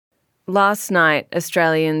Last night,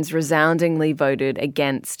 Australians resoundingly voted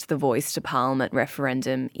against the Voice to Parliament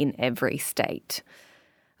referendum in every state.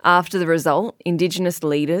 After the result, Indigenous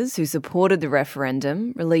leaders who supported the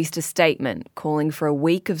referendum released a statement calling for a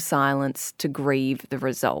week of silence to grieve the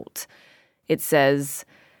result. It says,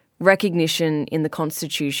 "Recognition in the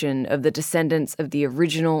Constitution of the descendants of the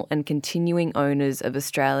original and continuing owners of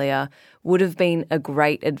Australia would have been a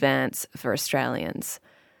great advance for Australians.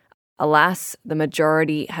 Alas, the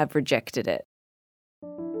majority have rejected it."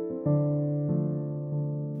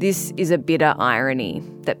 This is a bitter irony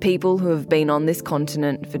that people who have been on this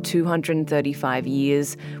continent for 235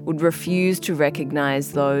 years would refuse to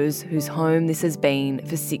recognise those whose home this has been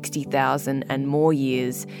for 60,000 and more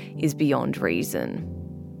years is beyond reason.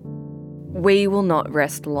 We will not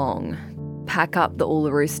rest long. Pack up the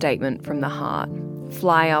Uluru Statement from the heart.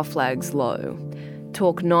 Fly our flags low.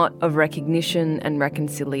 Talk not of recognition and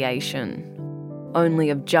reconciliation, only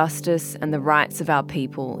of justice and the rights of our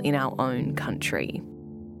people in our own country.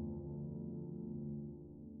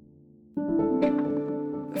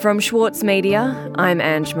 From Schwartz Media, I'm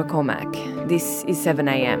Ange McCormack. This is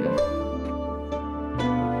 7am.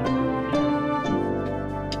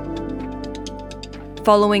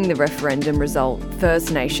 Following the referendum result,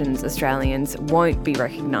 First Nations Australians won't be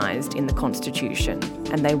recognised in the Constitution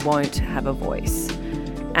and they won't have a voice.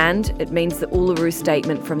 And it means the Uluru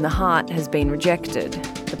Statement from the heart has been rejected.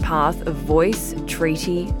 The path of voice,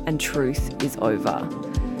 treaty and truth is over.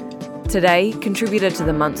 Today, contributor to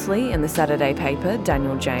The Monthly and the Saturday paper,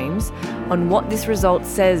 Daniel James, on what this result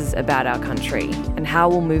says about our country and how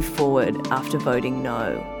we'll move forward after voting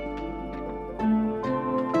no.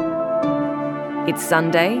 It's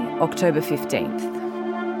Sunday, October 15th.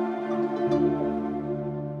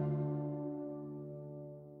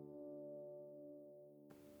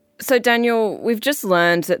 So Daniel, we've just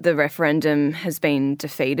learned that the referendum has been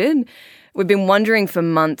defeated. We've been wondering for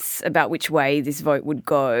months about which way this vote would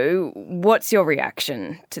go. What's your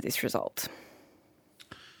reaction to this result?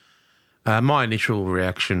 My initial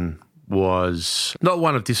reaction was not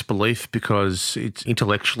one of disbelief because it's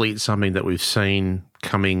something that we've seen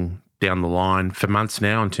coming down the line for months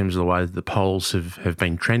now in terms of the way that the polls have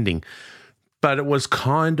been trending. But it was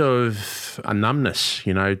kind of a numbness,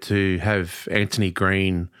 to have Anthony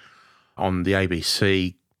Green on the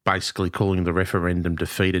ABC basically calling the referendum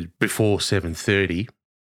defeated before 7:30.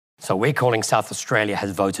 So we're calling South Australia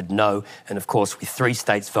has voted no, and of course with 3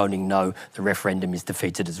 states voting no, the referendum is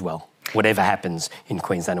defeated as well, whatever happens in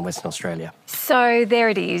Queensland and Western Australia. So there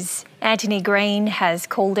it is. Anthony Green has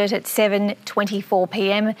called it at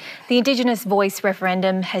 7:24pm. The Indigenous Voice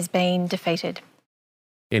referendum has been defeated.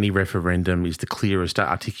 Any referendum is the clearest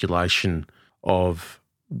articulation of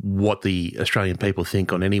what the Australian people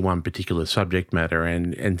think on any one particular subject matter.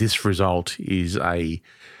 And this result is a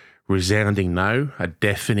resounding no, a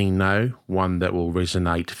deafening no, one that will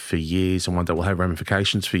resonate for years and one that will have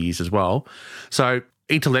ramifications for years as well. So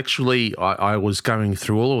intellectually, I was going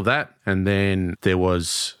through all of that, and then there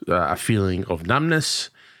was a feeling of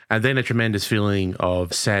numbness and then a tremendous feeling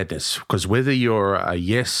of sadness, because whether you're a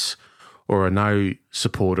yes or a no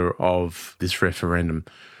supporter of this referendum,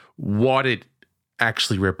 what it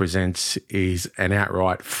actually represents is an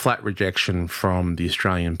outright flat rejection from the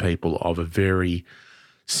Australian people of a very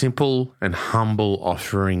simple and humble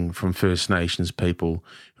offering from First Nations people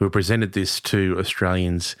who have presented this to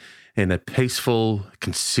Australians in a peaceful,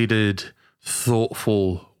 considered,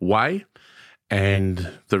 thoughtful way. And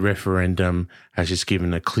the referendum has just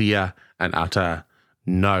given a clear and utter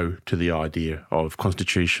no to the idea of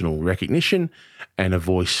constitutional recognition and a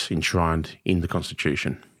voice enshrined in the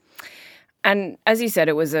Constitution. And as you said,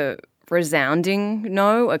 it was a resounding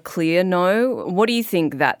no, a clear no. What do you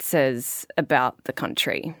think that says about the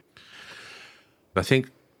country? I think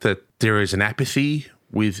that there is an apathy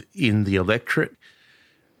within the electorate.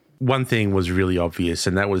 One thing was really obvious,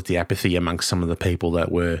 and that was the apathy amongst some of the people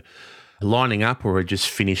that were lining up or had just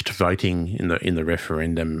finished voting in the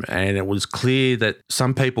referendum. And it was clear that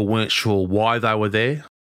some people weren't sure why they were there.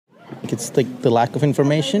 It's like the lack of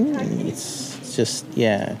information. It's just,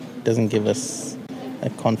 doesn't give us a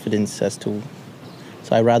confidence as to...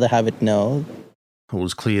 So I'd rather have it no. It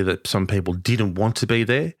was clear that some people didn't want to be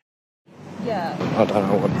there. Yeah. I don't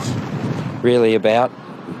know what it's really about,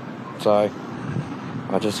 so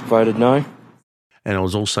I just voted no. And it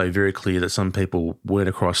was also very clear that some people weren't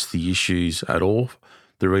across the issues at all.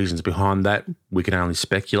 The reasons behind that, we can only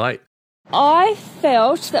speculate. I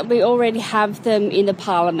felt that we already have them in the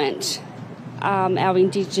parliament, our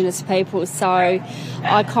Indigenous people, so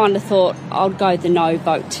I kind of thought I'd go the no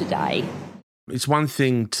vote today. It's one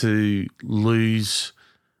thing to lose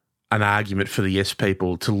an argument for the yes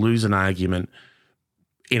people to lose an argument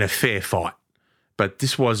in a fair fight. But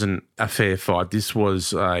this wasn't a fair fight. This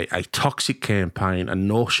was a toxic campaign, a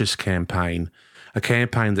nauseous campaign, a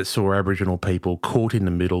campaign that saw Aboriginal people caught in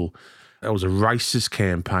the middle. It was a racist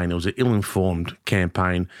campaign. It was an ill-informed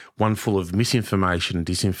campaign, one full of misinformation and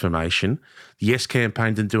disinformation. The Yes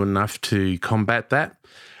campaign didn't do enough to combat that,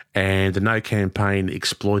 and the No campaign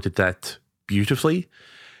exploited that beautifully.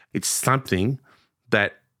 It's something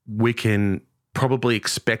that we can probably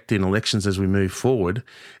expect in elections as we move forward,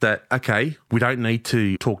 that, okay, we don't need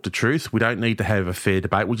to talk the truth. We don't need to have a fair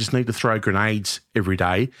debate. We just need to throw grenades every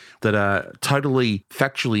day that are totally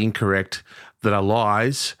factually incorrect, that are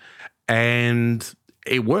lies, and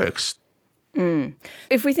it works.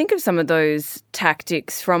 If we think of some of those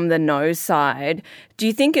tactics from the no side, do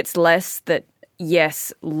you think it's less that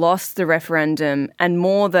yes lost the referendum and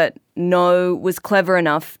more that no was clever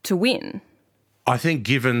enough to win? I think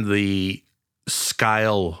given the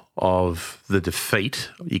scale of the defeat,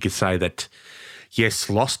 you could say that yes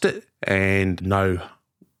lost it and no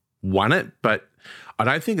won it, but I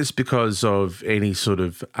don't think it's because of any sort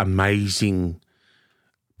of amazing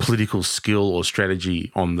political skill or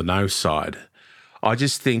strategy on the no side. I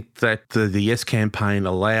just think that the yes campaign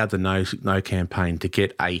allowed the no campaign to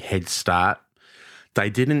get a head start. They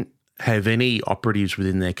didn't have any operatives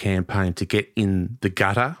within their campaign to get in the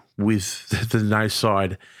gutter with the no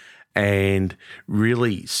side and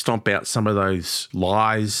really stomp out some of those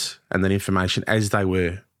lies and that information as they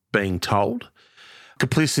were being told.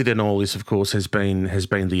 Complicit in all this, of course, has been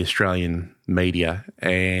the Australian media.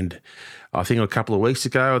 And I think a couple of weeks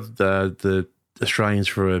ago, the Australians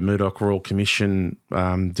for a Murdoch Royal Commission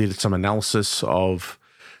did some analysis of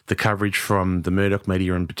the coverage from the Murdoch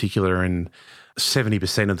media in particular, and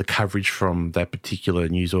 70% of the coverage from that particular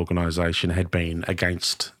news organisation had been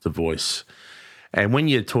against The Voice. And when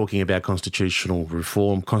you're talking about constitutional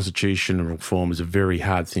reform is a very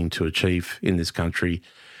hard thing to achieve in this country.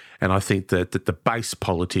 And I think that the base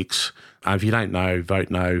politics, if you don't know, vote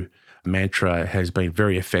no mantra has been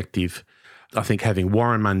very effective. I think having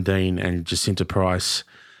Warren Mundine and Jacinta Price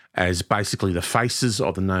as basically the faces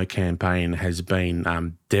of the no campaign has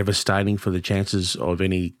been devastating for the chances of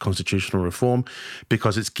any constitutional reform,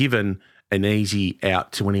 because it's given an easy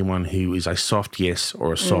out to anyone who is a soft yes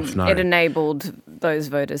or a soft no. It enabled those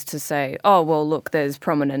voters to say, oh, well, look, there's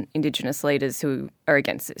prominent Indigenous leaders who are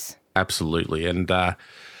against this. Absolutely. And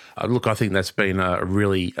look, I think that's been a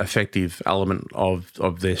really effective element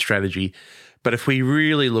of their strategy. But if we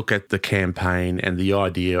really look at the campaign and the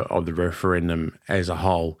idea of the referendum as a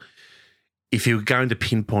whole, if you're going to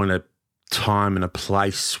pinpoint a time and a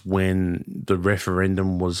place when the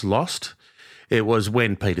referendum was lost, it was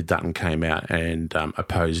when Peter Dutton came out and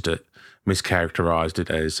opposed it, mischaracterised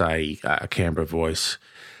it as a Canberra voice.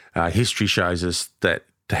 History shows us that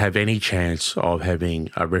to have any chance of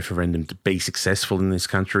having a referendum to be successful in this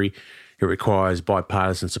country, it requires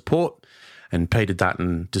bipartisan support. And Peter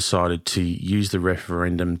Dutton decided to use the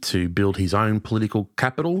referendum to build his own political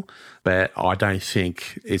capital, but I don't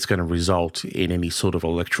think it's going to result in any sort of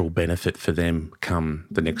electoral benefit for them come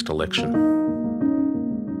the next election.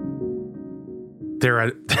 There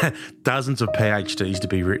are dozens of PhDs to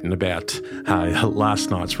be written about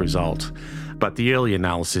last night's result, but the early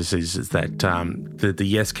analysis is that the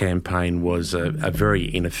Yes campaign was a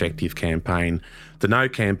very ineffective campaign. The No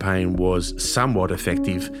campaign was somewhat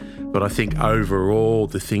effective, but I think overall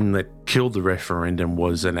the thing that killed the referendum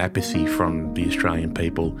was an apathy from the Australian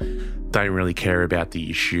people. Don't really care about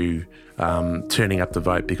the issue, turning up the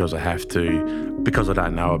vote because I have to, because I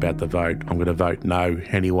don't know about the vote, I'm going to vote no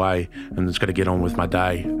anyway, and just got to get on with my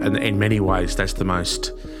day. And in many ways, that's the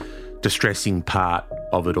most distressing part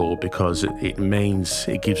of it all, because it means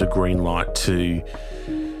it gives a green light to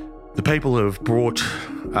the people who have brought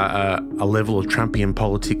a level of Trumpian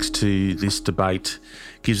politics to this debate,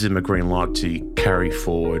 gives them a green light to carry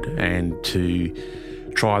forward and to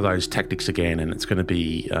try those tactics again, and it's going to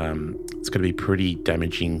be pretty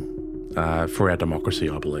damaging for our democracy,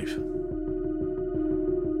 I believe.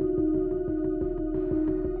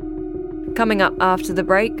 Coming up after the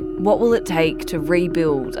break, what will it take to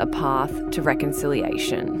rebuild a path to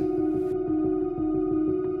reconciliation?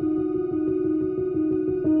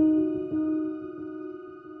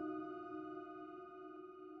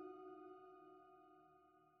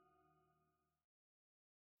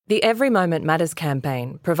 The Every Moment Matters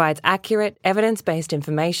campaign provides accurate, evidence-based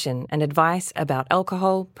information and advice about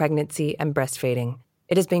alcohol, pregnancy and breastfeeding.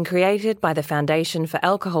 It has been created by the Foundation for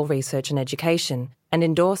Alcohol Research and Education and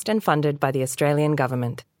endorsed and funded by the Australian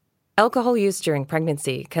Government. Alcohol use during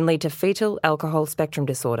pregnancy can lead to fetal alcohol spectrum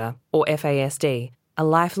disorder, or FASD, a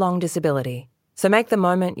lifelong disability. So make the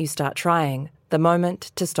moment you start trying the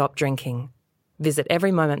moment to stop drinking. Visit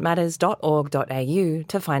everymomentmatters.org.au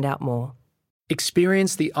to find out more.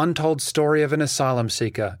 Experience the untold story of an asylum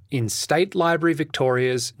seeker in State Library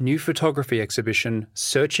Victoria's new photography exhibition,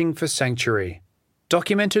 Searching for Sanctuary.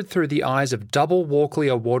 Documented through the eyes of double Walkley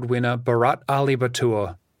Award winner Bharat Ali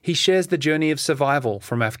Batur, he shares the journey of survival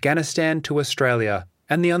from Afghanistan to Australia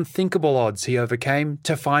and the unthinkable odds he overcame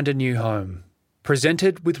to find a new home.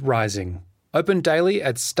 Presented with Rising. Open daily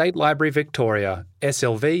at State Library Victoria,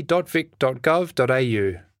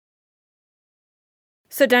 slv.vic.gov.au.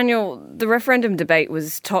 So, Daniel, the referendum debate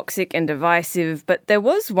was toxic and divisive, but there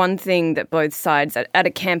was one thing that both sides at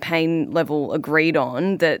a campaign level agreed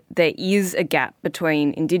on, that there is a gap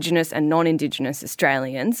between Indigenous and non-Indigenous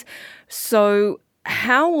Australians. So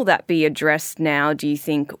how will that be addressed now, do you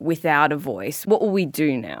think, without a voice? What will we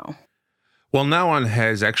do now? Well, no one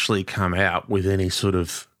has actually come out with any sort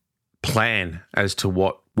of plan as to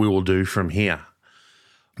what we will do from here.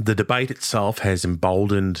 The debate itself has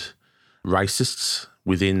emboldened racists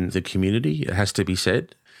within the community, it has to be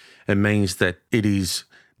said. It means that it is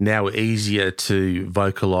now easier to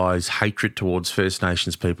vocalise hatred towards First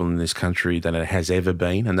Nations people in this country than it has ever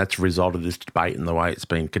been, and that's a result of this debate and the way it's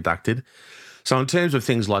been conducted. So in terms of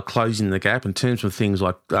things like closing the gap, in terms of things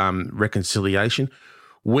like reconciliation,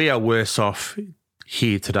 we are worse off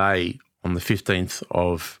here today on the 15th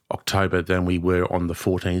of October than we were on the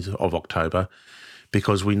 14th of October,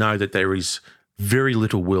 because we know that there is very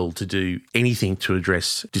little will to do anything to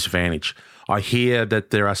address disadvantage. I hear that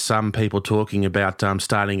there are some people talking about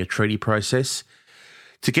starting a treaty process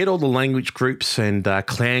to get all the language groups and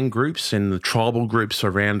clan groups and the tribal groups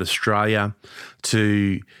around Australia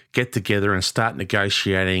to get together and start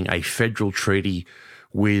negotiating a federal treaty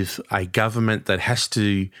with a government that has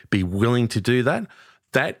to be willing to do that.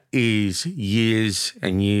 That is years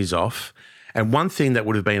and years off. And one thing that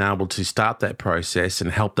would have been able to start that process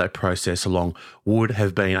and help that process along would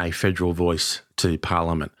have been a federal voice to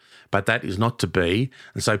Parliament. But that is not to be.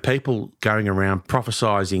 And so people going around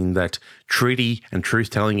prophesying that treaty and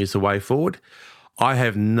truth-telling is the way forward, I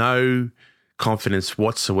have no confidence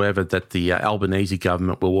whatsoever that the Albanese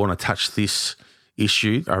government will want to touch this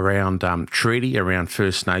issue around treaty, around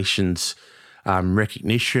First Nations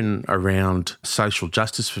recognition, around social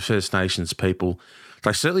justice for First Nations people.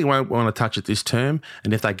 They certainly won't want to touch it this term,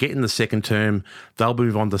 and if they get in the second term, they'll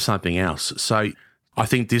move on to something else. So I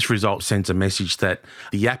think this result sends a message that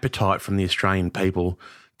the appetite from the Australian people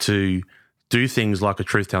to do things like a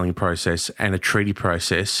truth-telling process and a treaty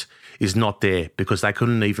process is not there, because they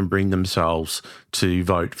couldn't even bring themselves to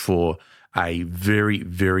vote for a very,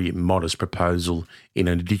 very modest proposal in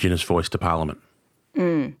an Indigenous voice to Parliament.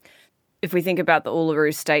 If we think about the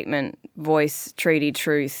Uluru Statement, voice, treaty,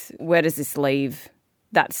 truth, where does this leave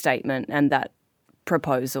that statement and that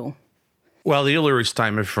proposal? Well, the Uluru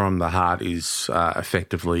Statement from the heart is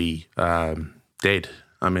effectively dead.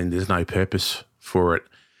 I mean, there's no purpose for it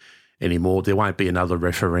anymore. There won't be another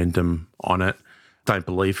referendum on it. Don't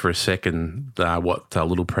believe for a second what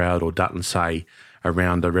Littleproud or Dutton say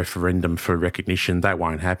around a referendum for recognition. That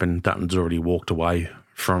won't happen. Dutton's already walked away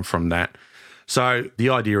from that. So the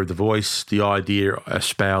idea of the voice, the idea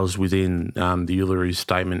espoused within the Uluru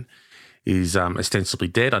Statement is ostensibly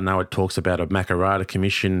dead. I know it talks about a Makarrata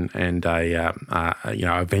Commission and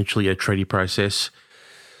eventually a treaty process.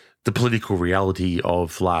 The political reality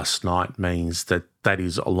of last night means that that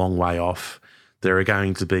is a long way off. There are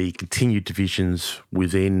going to be continued divisions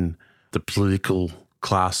within the political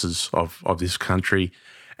classes of this country.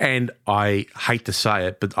 And I hate to say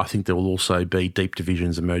it, but I think there will also be deep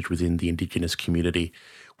divisions emerge within the Indigenous community,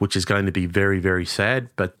 which is going to be very, very sad,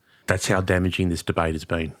 but that's how damaging this debate has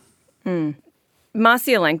been.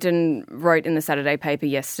 Marcia Langton wrote in the Saturday paper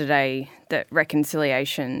yesterday that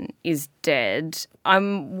reconciliation is dead.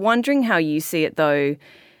 I'm wondering how you see it, though,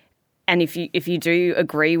 and if you do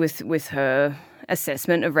agree with her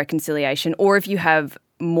assessment of reconciliation, or if you have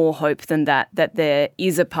more hope than that there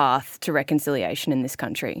is a path to reconciliation in this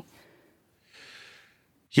country.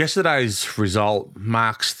 Yesterday's result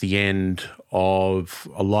marks the end of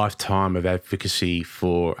a lifetime of advocacy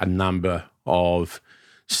for a number of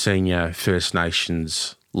senior First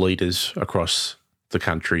Nations leaders across the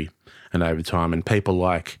country and over time. And people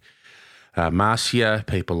like Marcia,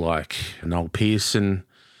 people like Noel Pearson,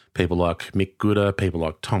 people like Mick Gooder, people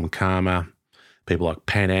like Tom Calma, people like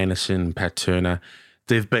Pat Anderson, Pat Turner,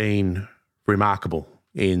 they've been remarkable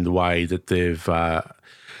in the way that they've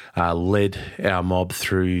led our mob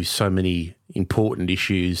through so many important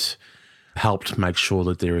issues, helped make sure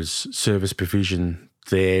that there is service provision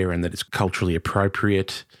there and that it's culturally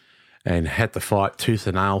appropriate, and had to fight tooth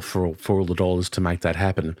and nail for all the dollars to make that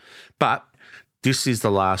happen. But this is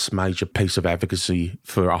the last major piece of advocacy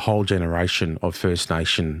for a whole generation of First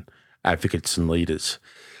Nation advocates and leaders.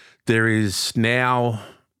 There is now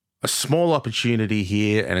a small opportunity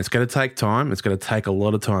here, and it's going to take time. It's going to take a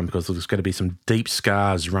lot of time because there's going to be some deep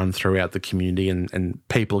scars run throughout the community, and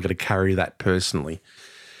people are going to carry that personally.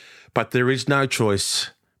 But there is no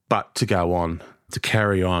choice but to go on, to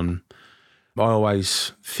carry on. I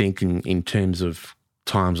always think in terms of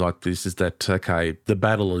times like this is that, okay, the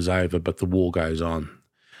battle is over, but the war goes on.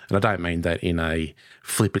 And I don't mean that in a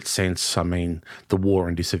flippant sense. I mean the war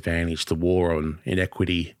on disadvantage, the war on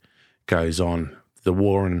inequity goes on. The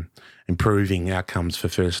war on improving outcomes for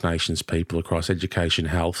First Nations people across education,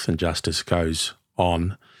 health and justice goes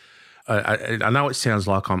on. I know it sounds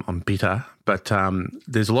like I'm bitter, but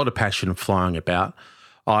there's a lot of passion flying about.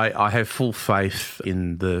 I have full faith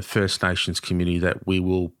in the First Nations community that we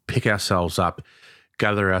will pick ourselves up,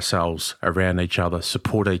 gather ourselves around each other,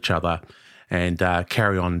 support each other, and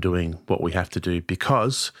carry on doing what we have to do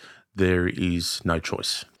because there is no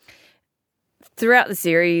choice. Throughout the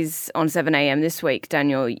series on 7am this week,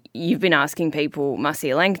 Daniel, you've been asking people,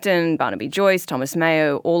 Marcia Langton, Barnaby Joyce, Thomas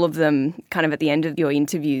Mayo, all of them kind of at the end of your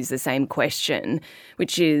interviews the same question,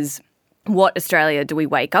 which is, what Australia do we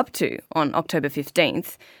wake up to on October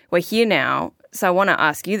 15th? We're here now, so I want to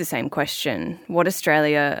ask you the same question. What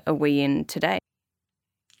Australia are we in today?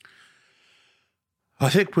 I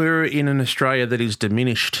think we're in an Australia that is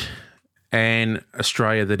diminished and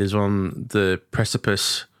Australia that is on the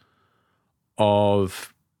precipice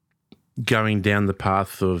of going down the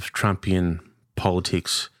path of Trumpian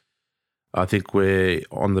politics. I think we're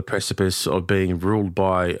on the precipice of being ruled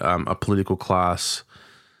by a political class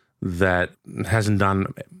that hasn't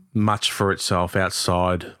done much for itself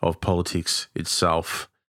outside of politics itself.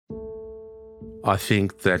 I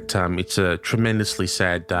think that it's a tremendously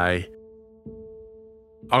sad day.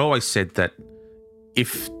 I always said that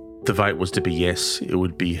if the vote was to be yes, it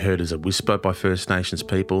would be heard as a whisper by First Nations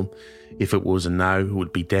people. If it was a no, it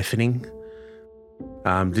would be deafening.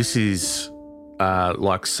 This is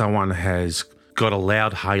like someone has got a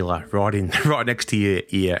loud hailer right next to your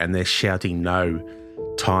ear and they're shouting no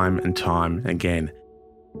time and time again.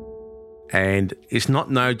 And it's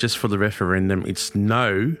not no just for the referendum, it's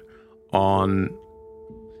no on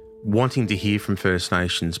wanting to hear from First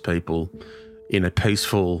Nations people in a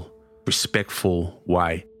peaceful, respectful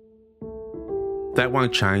way. That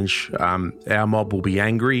won't change. Our mob will be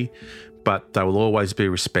angry, but they will always be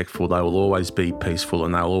respectful, they will always be peaceful,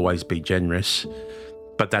 and they will always be generous.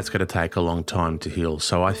 But that's going to take a long time to heal.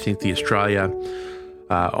 So I think the Australia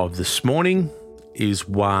of this morning is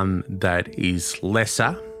one that is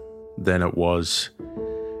lesser than it was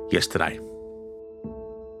yesterday.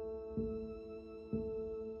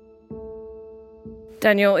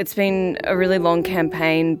 Daniel, it's been a really long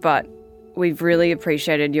campaign, but we've really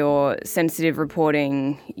appreciated your sensitive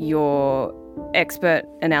reporting, your expert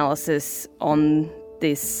analysis on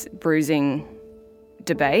this bruising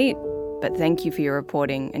debate. But thank you for your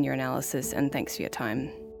reporting and your analysis, and thanks for your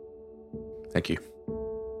time. Thank you.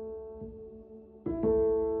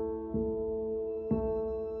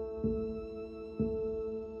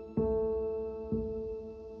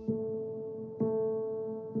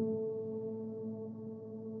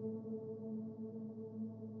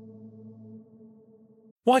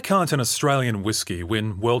 Why can't an Australian whisky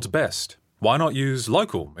win World's Best? Why not use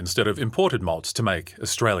local instead of imported malts to make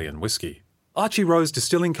Australian whisky? Archie Rose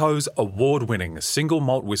Distilling Co.'s award-winning single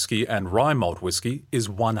malt whisky and rye malt whisky is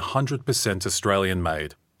 100% Australian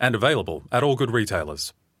made and available at all good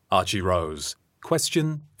retailers. Archie Rose.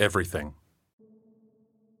 Question everything.